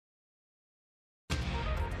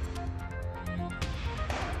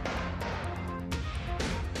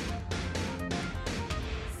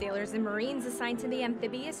Sailors and Marines assigned to the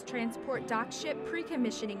Amphibious Transport Dock Ship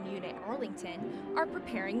Pre-Commissioning Unit Arlington are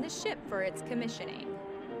preparing the ship for its commissioning.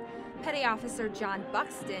 Petty Officer John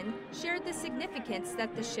Buxton shared the significance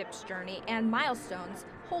that the ship's journey and milestones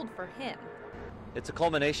hold for him. It's a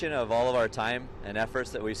culmination of all of our time and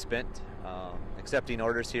efforts that we've spent accepting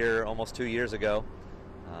orders here almost 2 years ago,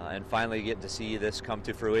 and finally getting to see this come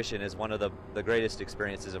to fruition is one of the greatest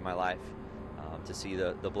experiences of my life. To see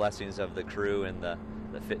the blessings of the crew and the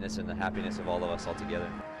fitness and the happiness of all of us all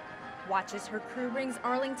together. Watch as her crew brings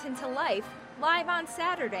Arlington to life live on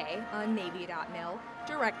Saturday on Navy.mil,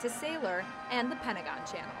 Direct to Sailor, and the Pentagon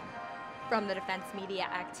Channel. From the Defense Media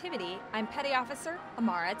Activity, I'm Petty Officer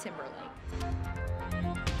Amara Timberlake.